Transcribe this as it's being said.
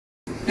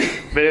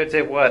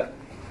Videotape what?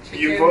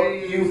 You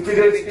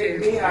videotape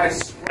me, I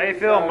swear. How you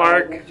feeling,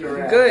 Mark?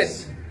 Good.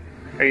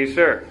 Are you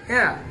sure?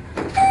 Yeah.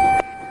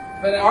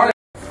 But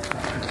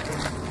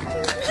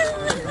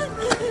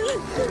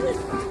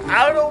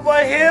I don't know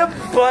about him,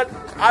 but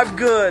I'm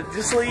good.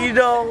 Just so you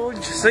know, he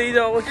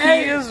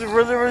is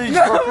really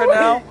drunk right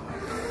now.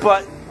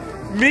 But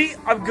me,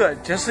 I'm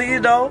good. Just so you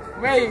know.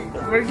 wait,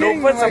 we're No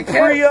getting offense my to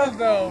Priya, castle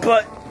though.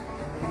 but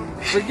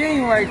We're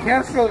getting my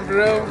castle,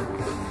 bro.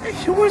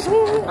 he was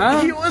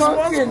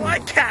once my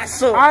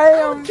castle. I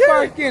am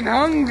fucking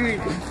hungry.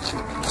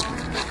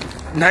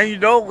 Now you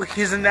know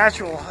he's a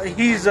natural.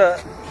 He's a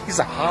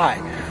high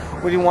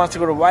when he wants to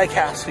go to White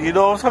Castle. You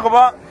know what I'm talking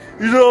about?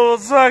 You know what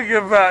I'm talking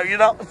about? You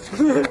know.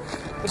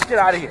 Let's get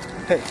out of here.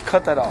 Hey,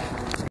 cut that off.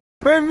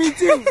 But me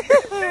too.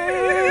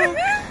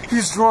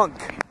 He's drunk,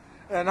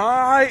 and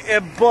I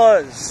am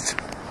buzzed.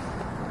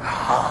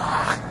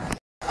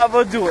 I'm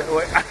gonna do it.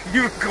 Wait, are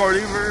you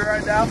recording me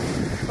right now?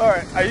 All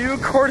right, are you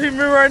recording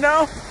me right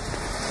now?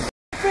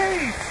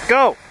 Face.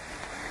 Go.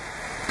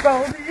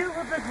 Follow the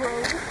yellow brick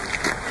road.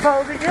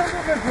 Follow the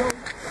yellow brick road.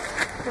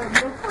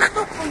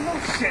 No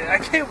shit. I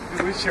can't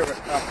do this shit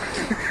right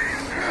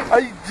now.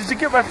 Did you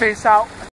get my face out?